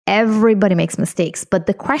Everybody makes mistakes. But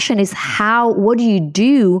the question is what do you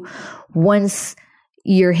do once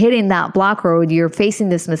you're hitting that block road, you're facing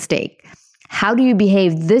this mistake? How do you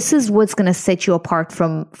behave? This is what's going to set you apart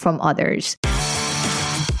from others.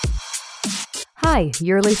 Hi,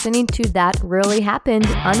 you're listening to That Really Happened,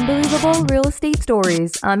 Unbelievable Real Estate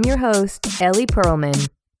Stories. I'm your host, Ellie Perlman.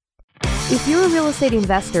 If you're a real estate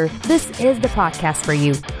investor, this is the podcast for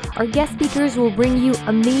you. Our guest speakers will bring you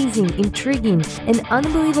amazing, intriguing, and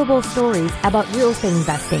unbelievable stories about real estate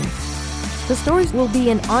investing. The stories will be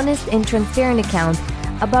an honest and transparent account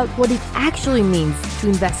about what it actually means to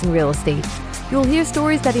invest in real estate. You'll hear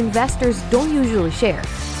stories that investors don't usually share.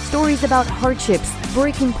 Stories about hardships,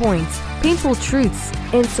 breaking points, painful truths,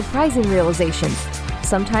 and surprising realizations.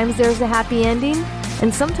 Sometimes there's a happy ending,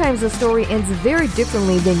 and sometimes the story ends very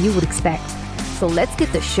differently than you would expect. So let's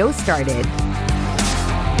get the show started.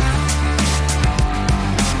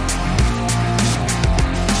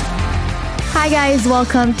 Hi guys,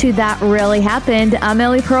 welcome to That Really Happened. I'm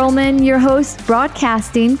Ellie Perlman, your host,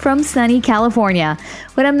 broadcasting from sunny California.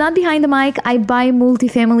 When I'm not behind the mic, I buy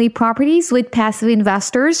multifamily properties with passive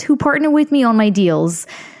investors who partner with me on my deals.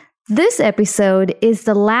 This episode is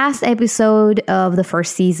the last episode of the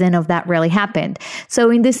first season of That Really Happened.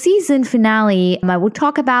 So in the season finale, I will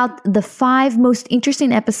talk about the 5 most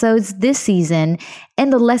interesting episodes this season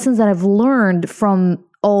and the lessons that I've learned from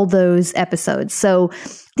all those episodes. So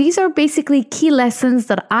these are basically key lessons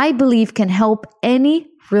that I believe can help any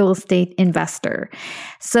real estate investor.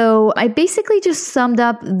 So I basically just summed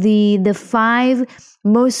up the 5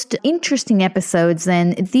 most interesting episodes,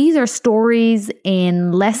 and these are stories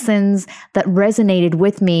and lessons that resonated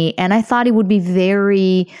with me, and I thought it would be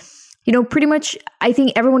very, pretty much, I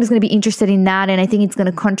think everyone is going to be interested in that, and I think it's going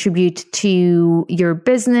to contribute to your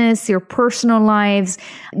business, your personal lives.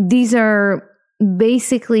 These are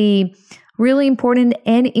basically really important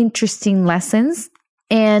and interesting lessons.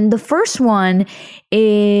 And the first one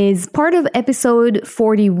is part of episode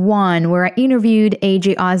 41, where I interviewed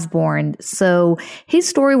AJ Osborne. So his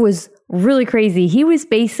story was really crazy. He was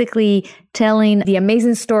basically telling the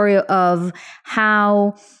amazing story of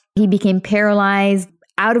how he became paralyzed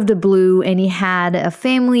out of the blue, and he had a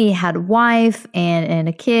family, he had a wife and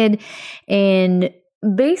a kid. And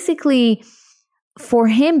basically for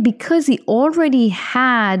him, because he already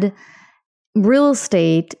had real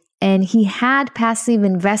estate and he had passive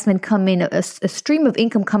investment coming, a stream of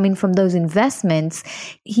income coming from those investments,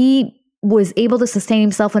 he was able to sustain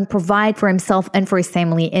himself and provide for himself and for his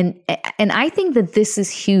family. And I think that this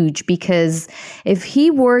is huge, because if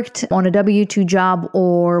he worked on a W-2 job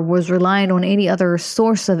or was relying on any other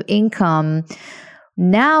source of income,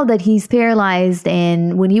 now that he's paralyzed,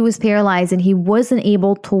 and when he was paralyzed and he wasn't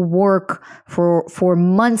able to work for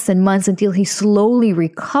months and months until he slowly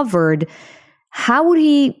recovered, how would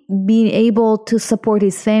he be able to support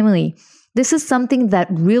his family? This is something that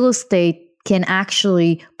real estate can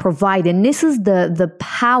actually provide. And this is the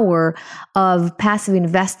power of passive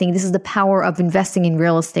investing. This is the power of investing in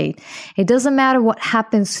real estate. It doesn't matter what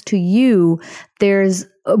happens to you. There's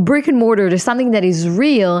a brick and mortar. There's something that is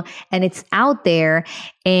real and it's out there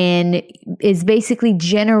and is basically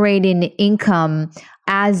generating income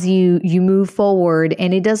as you move forward.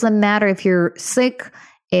 And it doesn't matter if you're sick,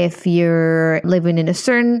 if you're living in a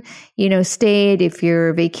certain, state, if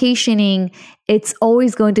you're vacationing, it's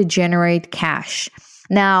always going to generate cash.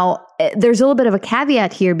 Now, there's a little bit of a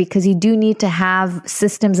caveat here, because you do need to have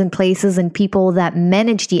systems and places and people that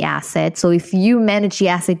manage the asset. So if you manage the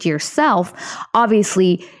asset yourself,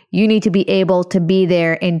 obviously you need to be able to be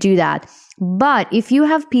there and do that. But if you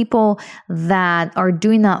have people that are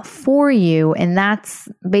doing that for you, and that's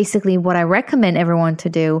basically what I recommend everyone to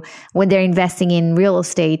do when they're investing in real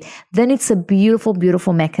estate, then it's a beautiful,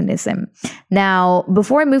 beautiful mechanism. Now,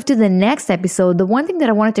 before I move to the next episode, the one thing that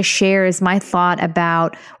I wanted to share is my thought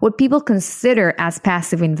about what people consider as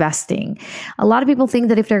passive investing. A lot of people think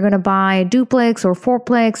that if they're going to buy a duplex or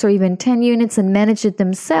fourplex or even 10 units and manage it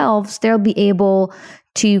themselves, they'll be able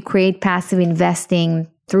to create passive investing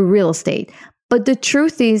through real estate. But the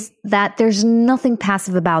truth is that there's nothing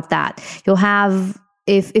passive about that. You'll have,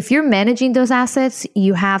 if you're managing those assets,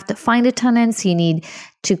 you have to find the tenants, you need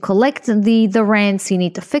to collect the rents, you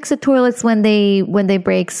need to fix the toilets when they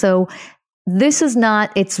break. So this is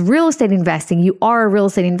not, it's real estate investing. You are a real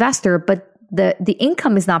estate investor, but the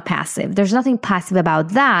income is not passive. There's nothing passive about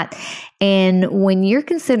that. And when you're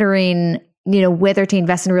considering whether to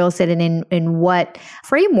invest in real estate and in what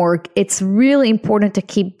framework, it's really important to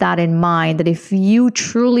keep that in mind, that if you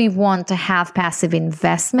truly want to have passive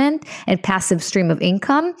investment and passive stream of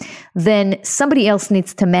income, then somebody else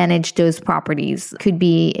needs to manage those properties. Could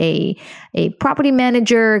be a property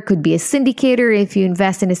manager, could be a syndicator if you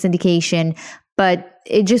invest in a syndication. But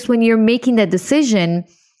when you're making that decision,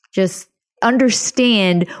 just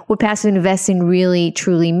understand what passive investing really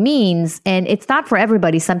truly means. And it's not for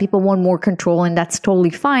everybody. Some people want more control, and that's totally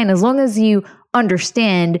fine. As long as you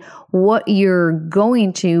understand what you're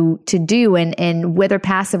going to do and whether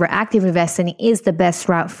passive or active investing is the best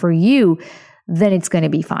route for you, then it's going to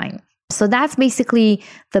be fine. So that's basically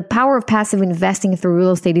the power of passive investing through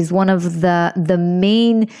real estate is one of the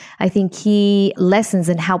main, I think, key lessons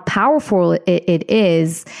in how powerful it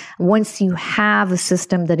is once you have a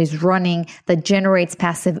system that is running that generates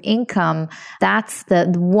passive income. That's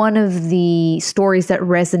one of the stories that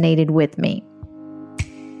resonated with me.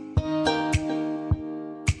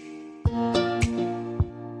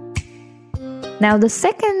 Now, the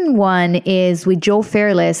second one is with Joe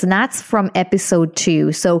Fairless, and that's from episode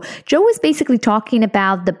 2. So Joe was basically talking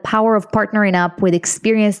about the power of partnering up with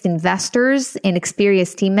experienced investors and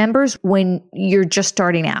experienced team members when you're just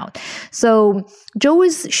starting out. So Joe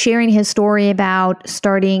was sharing his story about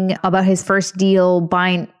his first deal,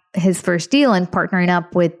 buying his first deal and partnering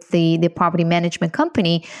up with the property management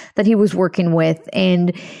company that he was working with.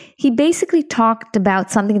 And he basically talked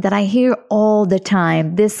about something that I hear all the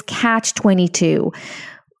time, this catch-22.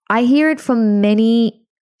 I hear it from many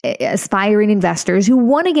aspiring investors who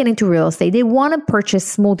want to get into real estate. They want to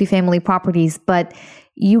purchase multifamily properties, but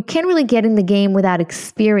you can't really get in the game without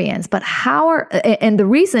experience. But and the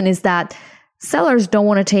reason is that sellers don't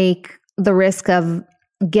want to take the risk of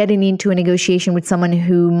getting into a negotiation with someone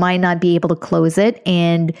who might not be able to close it.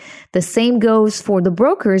 And the same goes for the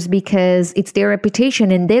brokers because it's their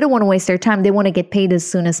reputation and they don't want to waste their time. They want to get paid as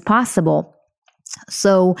soon as possible.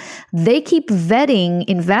 So they keep vetting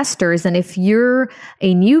investors. And if you're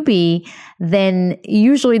a newbie, then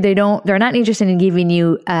usually they're not interested in giving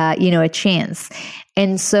you, a chance.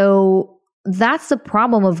 And so that's the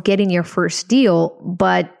problem of getting your first deal.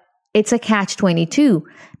 But it's a catch-22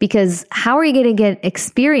 because how are you going to get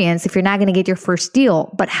experience if you're not going to get your first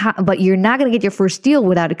deal? But you're not going to get your first deal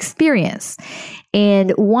without experience.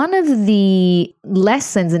 And one of the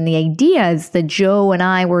lessons and the ideas that Joe and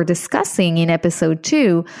I were discussing in episode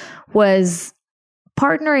 2 was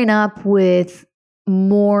partnering up with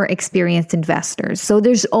more experienced investors. So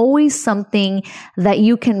there's always something that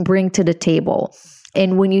you can bring to the table.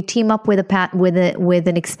 And when you team up with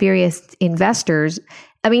an experienced investors,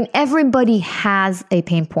 I mean, everybody has a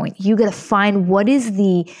pain point. You got to find what is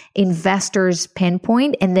the investor's pain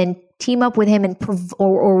point and then team up with him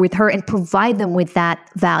or with her and provide them with that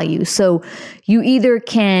value. So you either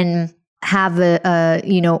can have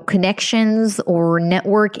connections or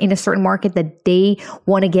network in a certain market that they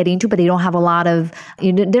want to get into, but they don't have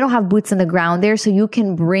they don't have boots on the ground there. So you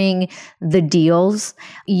can bring the deals.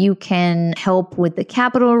 You can help with the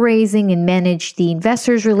capital raising and manage the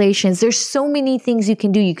investors' relations. There's so many things you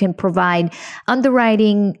can do. You can provide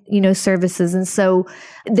underwriting, services. And so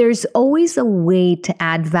there's always a way to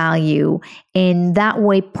add value and that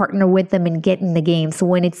way partner with them and get in the game. So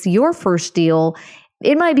when it's your first deal,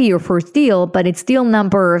 it might be your first deal, but it's deal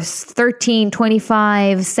number 13,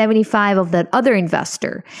 25, 75 of that other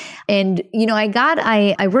investor. And,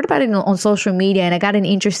 I wrote about it on social media and I got an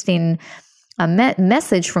interesting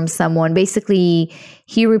message from someone. Basically,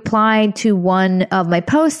 he replied to one of my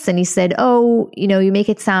posts and he said, you make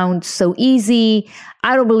it sound so easy.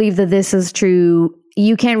 I don't believe that this is true.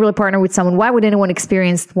 You can't really partner with someone. Why would anyone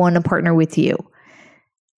experienced want to partner with you?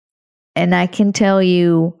 And I can tell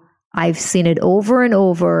you, I've seen it over and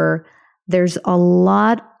over. There's a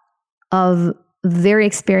lot of very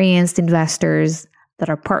experienced investors that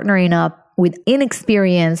are partnering up with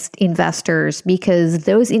inexperienced investors because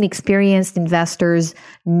those inexperienced investors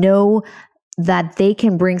know that they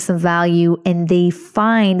can bring some value and they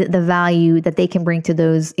find the value that they can bring to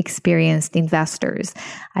those experienced investors.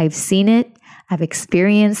 I've seen it. I've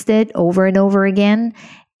experienced it over and over again.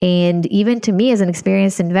 And even to me as an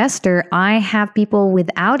experienced investor, I have people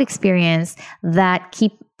without experience that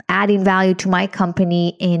keep adding value to my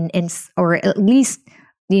company or at least,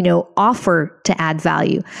 offer to add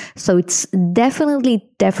value. So it's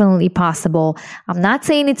definitely possible. I'm not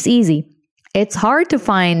saying it's easy. It's hard to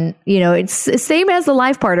find, it's the same as a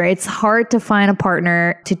life partner. It's hard to find a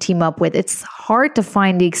partner to team up with. It's hard to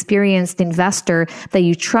find the experienced investor that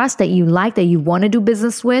you trust, that you like, that you want to do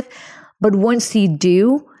business with. But once you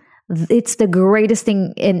do, it's the greatest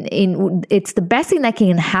thing it's the best thing that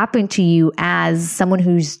can happen to you as someone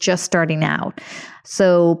who's just starting out.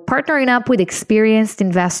 So partnering up with experienced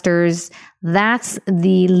investors, that's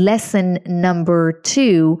the lesson number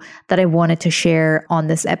 2 that I wanted to share on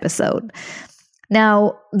this episode.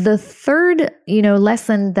 Now, the third,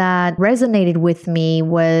 lesson that resonated with me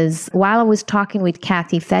was while I was talking with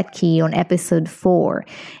Kathy Fettke on episode 4.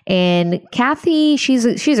 And Kathy, she's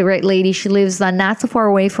a great lady. She lives not so far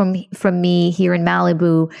away from me here in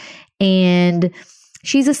Malibu. And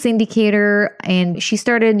she's a syndicator, and she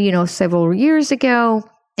started, several years ago.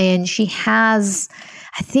 And she has,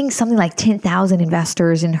 I think, something like 10,000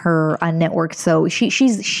 investors in her network. So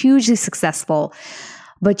she's hugely successful.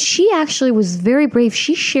 But she actually was very brave.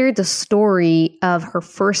 She shared the story of her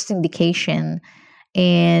first syndication.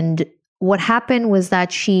 And what happened was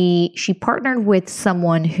that she partnered with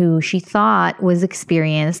someone who she thought was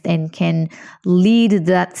experienced and can lead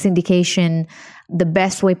that syndication the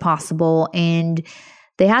best way possible. And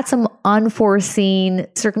they had some unforeseen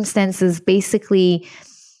circumstances, basically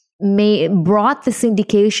brought the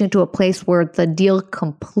syndication to a place where the deal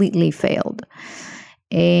completely failed.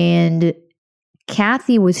 And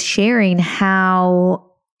Kathy was sharing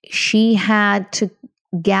how she had to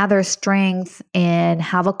gather strength and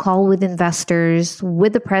have a call with investors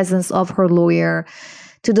with the presence of her lawyer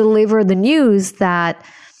to deliver the news that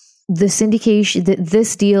the syndication, that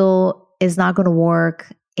this deal is not going to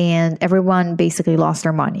work, and everyone basically lost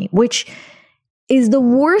their money, which is the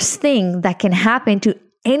worst thing that can happen to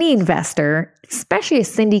any investor, especially a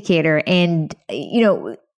syndicator. And,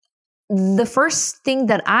 the first thing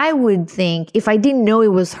that I would think, if I didn't know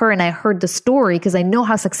it was her and I heard the story, because I know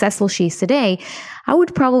how successful she is today, I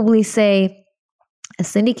would probably say a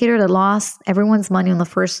syndicator that lost everyone's money on the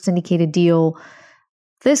first syndicated deal,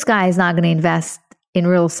 this guy is not going to invest in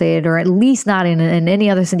real estate, or at least not in any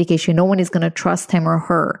other syndication. No one is going to trust him or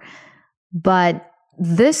her. But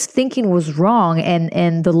this thinking was wrong.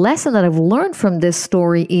 And the lesson that I've learned from this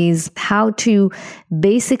story is how to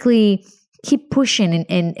basically keep pushing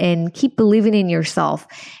and keep believing in yourself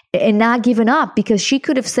and not giving up, because she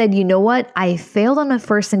could have said, you know what, I failed on my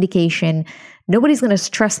first syndication. Nobody's going to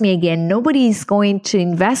trust me again. Nobody's going to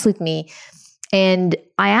invest with me. And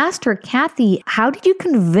I asked her, Kathy, how did you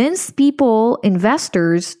convince people,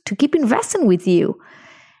 investors, to keep investing with you?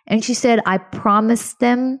 And she said, I promised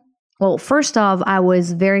them. Well, first off, I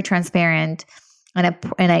was very transparent. And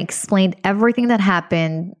I explained everything that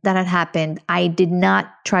had happened. I did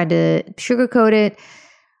not try to sugarcoat it.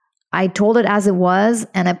 I told it as it was,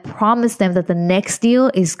 and I promised them that the next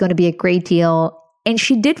deal is going to be a great deal. And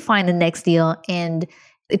she did find the next deal, and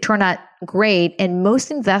it turned out great. And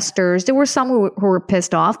most investors, there were some who were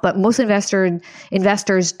pissed off, but most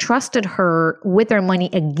investors trusted her with their money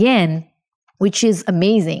again, which is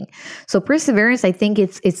amazing. So perseverance, I think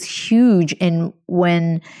it's huge. And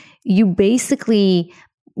when you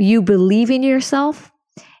believe in yourself,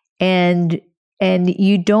 and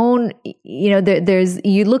you don't,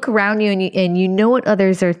 you look around you and you know what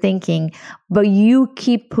others are thinking, but you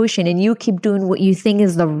keep pushing and you keep doing what you think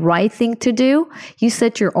is the right thing to do. You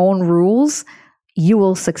set your own rules, you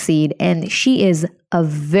will succeed. And she is a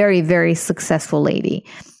very, very successful lady.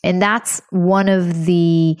 And that's one of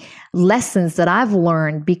the lessons that I've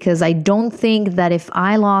learned, because I don't think that if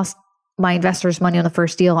I lost my investors' money on the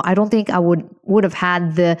first deal, I don't think I would have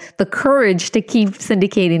had the courage to keep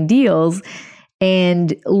syndicating deals.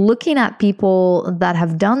 And looking at people that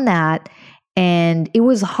have done that, and it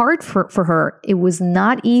was hard for her. It was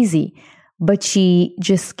not easy, but she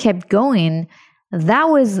just kept going. That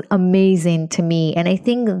was amazing to me. And I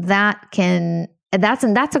think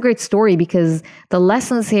that's a great story, because the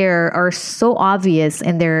lessons here are so obvious,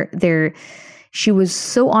 and she was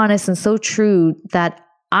so honest and so true that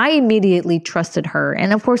I immediately trusted her.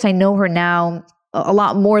 And of course, I know her now a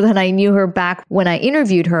lot more than I knew her back when I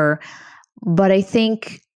interviewed her. But I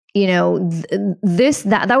think,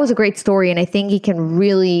 that was a great story. And I think it can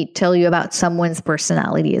really tell you about someone's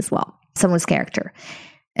personality as well, someone's character.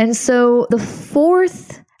 And so the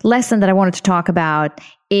fourth lesson that I wanted to talk about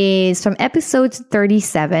is from episode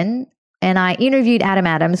 37. And I interviewed Adam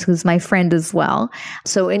Adams, who's my friend as well.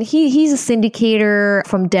 So, and he's a syndicator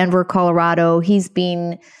from Denver, Colorado. He's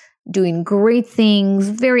been doing great things,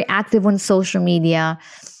 very active on social media.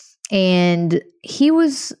 And he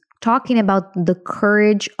was talking about the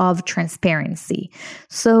courage of transparency.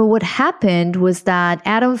 So what happened was that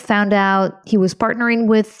Adam found out he was partnering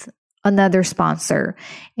with another sponsor,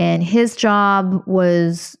 and his job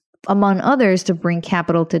was, among others, to bring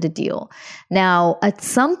capital to the deal. Now, at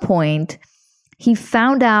some point, he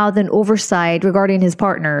found out an oversight regarding his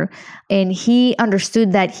partner, and he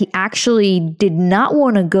understood that he actually did not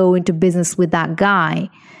want to go into business with that guy.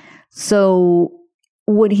 So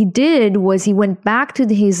what he did was he went back to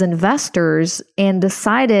his investors and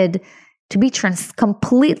decided to be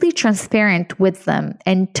completely transparent with them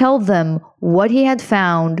and tell them what he had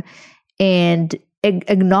found and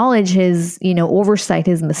acknowledge his, oversight,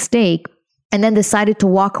 his mistake, and then decided to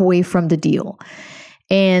walk away from the deal.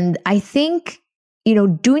 And I think,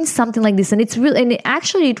 doing something like this, and it really,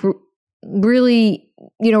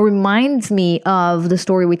 reminds me of the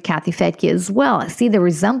story with Kathy Fettke as well. I see the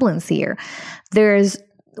resemblance here.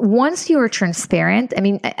 Once you're transparent,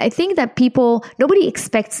 I think that nobody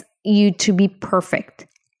expects you to be perfect.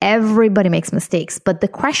 Everybody makes mistakes. But the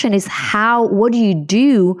question is what do you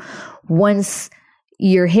do once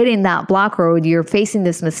you're hitting that block road, you're facing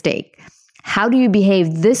this mistake? How do you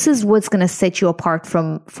behave? This is what's going to set you apart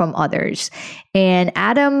from others. And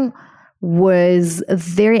Adam was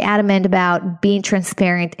very adamant about being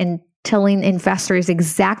transparent and telling investors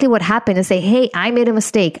exactly what happened and say, hey, I made a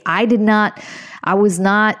mistake. I was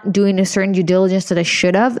not doing a certain due diligence that I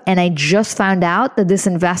should have. And I just found out that this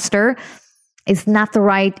investor is not the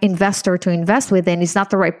right investor to invest with, and he's not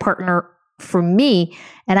the right partner for me.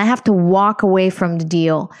 And I have to walk away from the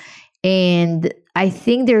deal. And I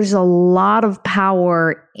think there's a lot of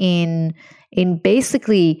power in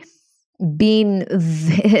basically being,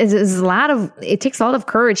 it takes a lot of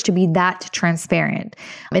courage to be that transparent.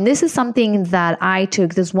 And this is something that I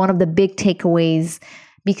took as one of the big takeaways,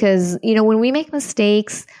 because, when we make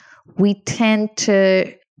mistakes, we tend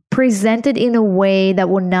to present it in a way that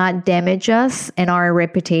will not damage us and our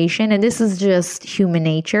reputation. And this is just human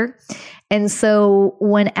nature. And so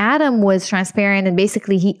when Adam was transparent and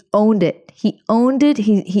basically he owned it, he owned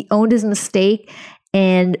his mistake.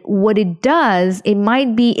 And what it does, it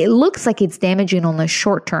looks like it's damaging on the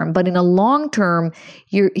short term, but in the long term,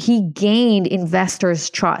 he gained investors'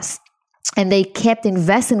 trust. And they kept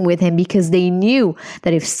investing with him because they knew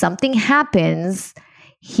that if something happens,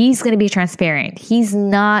 he's going to be transparent. He's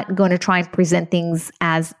not going to try and present things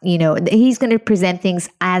as, he's going to present things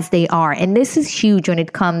as they are. And this is huge when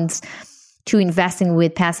it comes to investing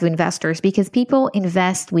with passive investors, because people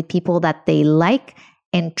invest with people that they like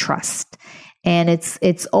and trust. And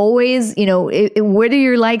it's always, whether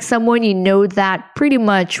you're like someone, that pretty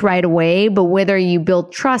much right away, but whether you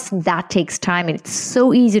build trust, that takes time, and it's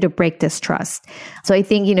so easy to break this trust. So I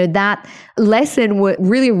think, that lesson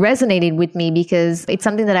really resonated with me, because it's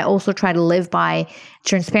something that I also try to live by.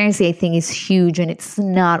 Transparency, I think, is huge, and it's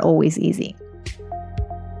not always easy.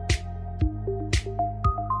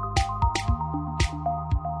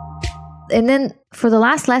 And then for the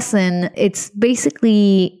last lesson, it's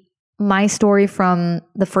basically my story from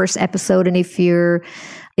the first episode. And if you're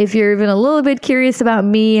even a little bit curious about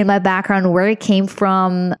me and my background, where it came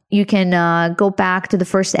from, you can go back to the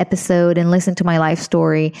first episode and listen to my life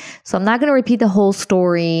story. So I'm not going to repeat the whole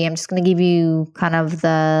story. I'm just going to give you kind of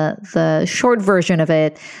the short version of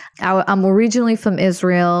it. I'm originally from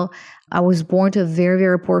Israel. I was born to a very,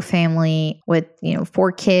 very poor family with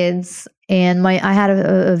 4 kids. And I had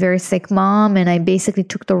a very sick mom, and I basically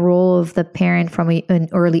took the role of the parent from an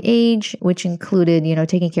early age, which included,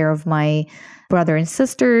 taking care of my brother and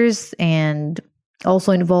sisters, and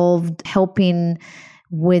also involved helping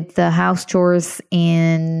with the house chores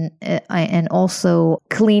and also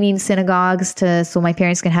cleaning synagogues so my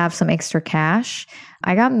parents can have some extra cash.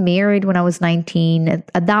 I got married when I was 19.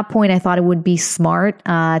 At that point, I thought it would be smart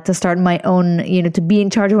to start my own, to be in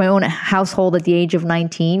charge of my own household at the age of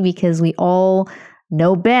 19, because we all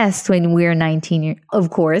know best when we're 19, of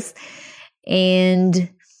course. And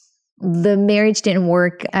the marriage didn't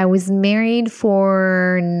work. I was married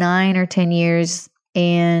for 9 or 10 years.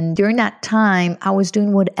 And during that time, I was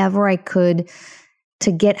doing whatever I could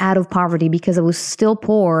to get out of poverty, because I was still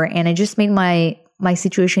poor. And I just made my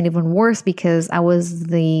situation even worse, because I was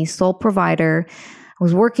the sole provider. I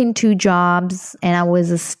was working 2 jobs, and I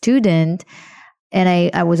was a student, and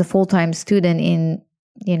I was a full-time student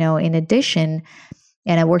in addition.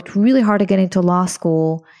 And I worked really hard to get into law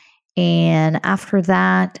school. And after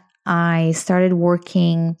that, I started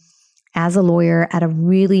working as a lawyer at a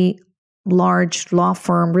really large law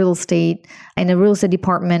firm, in the real estate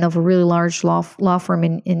department of a really large law firm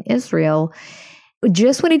in Israel.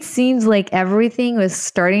 Just when it seems like everything was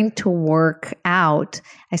starting to work out,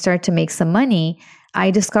 I started to make some money.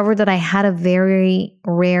 I discovered that I had a very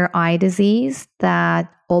rare eye disease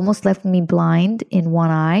that almost left me blind in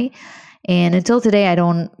one eye. And until today,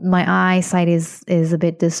 my eyesight is a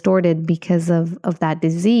bit distorted because of that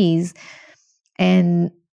disease.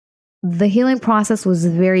 And the healing process was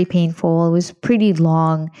very painful. It was pretty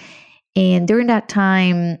long. And during that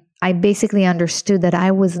time, I basically understood that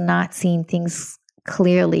I was not seeing things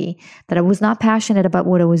clearly, that I was not passionate about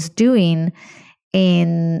what I was doing.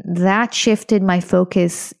 And that shifted my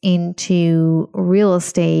focus into real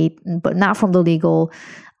estate, but not from the legal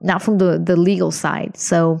side.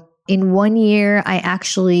 So in 1 year, I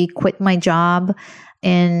actually quit my job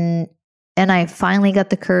and I finally got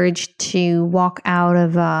the courage to walk out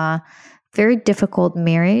of a very difficult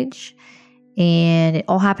marriage. And it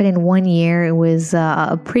all happened in 1 year. It was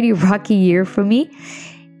a pretty rocky year for me.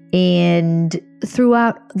 And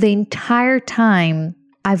throughout the entire time,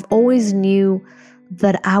 I've always knew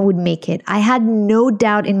that I would make it. I had no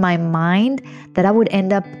doubt in my mind that I would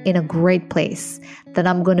end up in a great place, that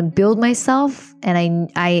I'm going to build myself. And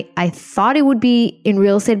I thought it would be in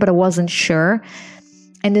real estate, but I wasn't sure.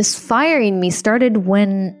 And this fire in me started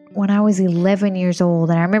when I was 11 years old.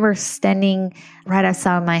 And I remember standing right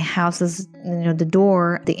outside my house's, the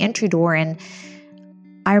door, the entry door. And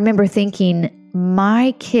I remember thinking,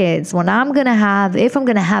 my kids, if I'm going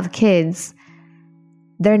to have kids,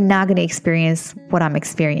 they're not going to experience what I'm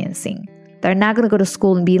experiencing. They're not going to go to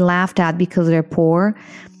school and be laughed at because they're poor.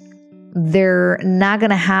 They're not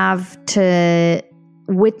going to have to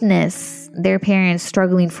witness their parents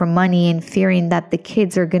struggling for money and fearing that the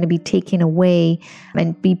kids are going to be taken away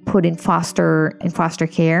and be put in foster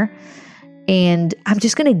care. And I'm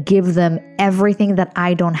just going to give them everything that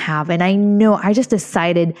I don't have. And I just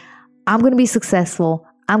decided I'm going to be successful.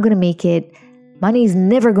 I'm going to make it. Money is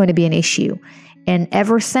never going to be an issue. And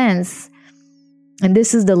ever since, and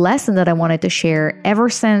this is the lesson that I wanted to share, ever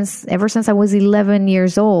since I was 11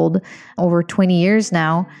 years old, over 20 years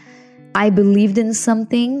now, I believed in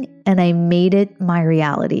something and I made it my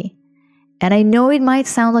reality. And I know it might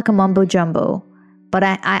sound like a mumbo jumbo, but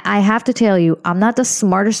I have to tell you, I'm not the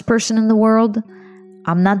smartest person in the world.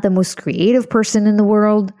 I'm not the most creative person in the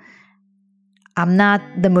world. I'm not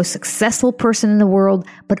the most successful person in the world,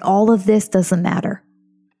 but all of this doesn't matter.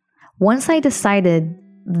 Once I decided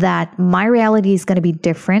that my reality is going to be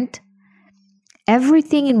different,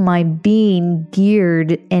 everything in my being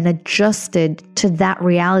geared and adjusted to that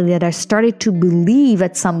reality that I started to believe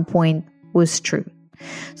at some point was true.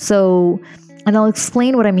 So, and I'll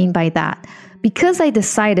explain what I mean by that. Because I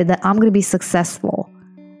decided that I'm going to be successful,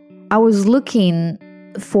 I was looking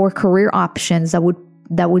for career options that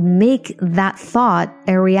would make that thought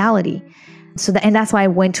a reality. And that's why I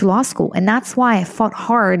went to law school. And that's why I fought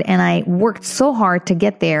hard and I worked so hard to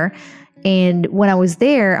get there. And when I was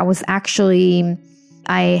there,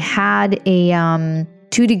 I had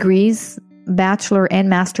 2 degrees, bachelor and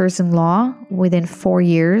master's in law within 4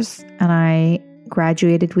 years. And I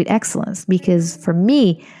graduated with excellence because for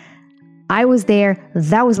me, I was there.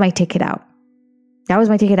 That was my ticket out. That was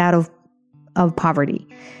my ticket out of poverty.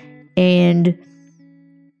 And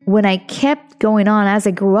when I kept going on as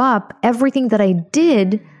I grew up, everything that I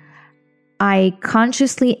did, I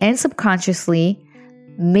consciously and subconsciously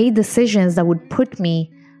made decisions that would put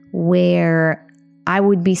me where I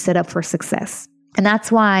would be set up for success. And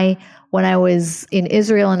that's why when I was in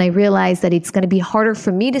Israel and I realized that it's going to be harder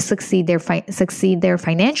for me to succeed there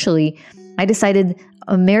financially, I decided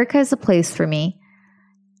America is a place for me.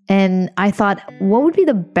 And I thought, what would be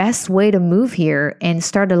the best way to move here and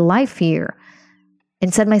start a life here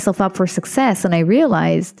and set myself up for success? And I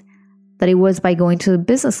realized that it was by going to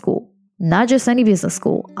business school, not just any business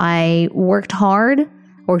school. I worked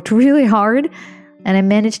really hard, and I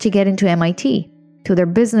managed to get into MIT, to their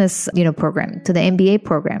business, program, to the MBA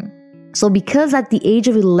program. So because at the age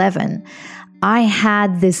of 11, I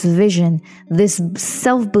had this vision, this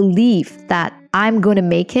self-belief that I'm going to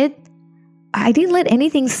make it, I didn't let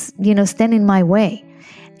anything, stand in my way.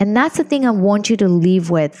 And that's the thing I want you to leave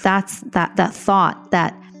with. That's that thought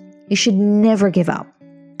that you should never give up.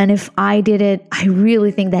 And if I did it, I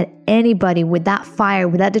really think that anybody with that fire,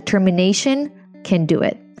 with that determination can do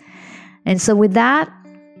it. And so with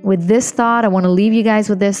this thought, I want to leave you guys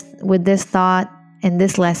with this thought and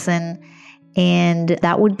this lesson. And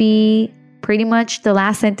that would be pretty much the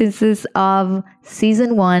last sentences of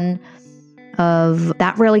season 1 of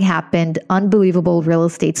That Really Happened, Unbelievable Real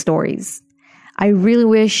Estate Stories. I really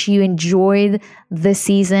wish you enjoyed this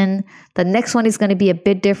season. The next one is going to be a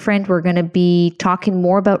bit different. We're going to be talking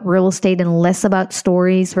more about real estate and less about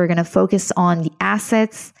stories. We're going to focus on the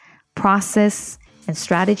assets, process, and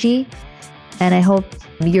strategy. And I hope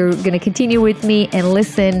you're going to continue with me and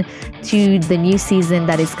listen to the new season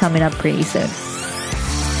that is coming up pretty soon.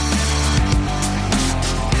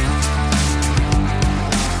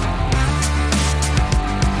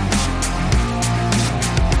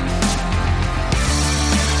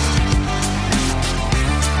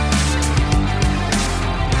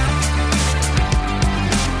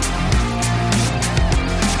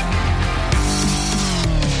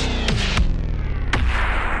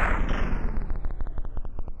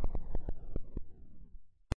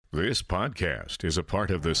 This podcast is a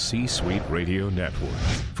part of the C-Suite Radio Network.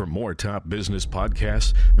 For more top business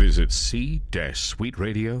podcasts, visit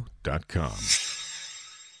c-suiteradio.com.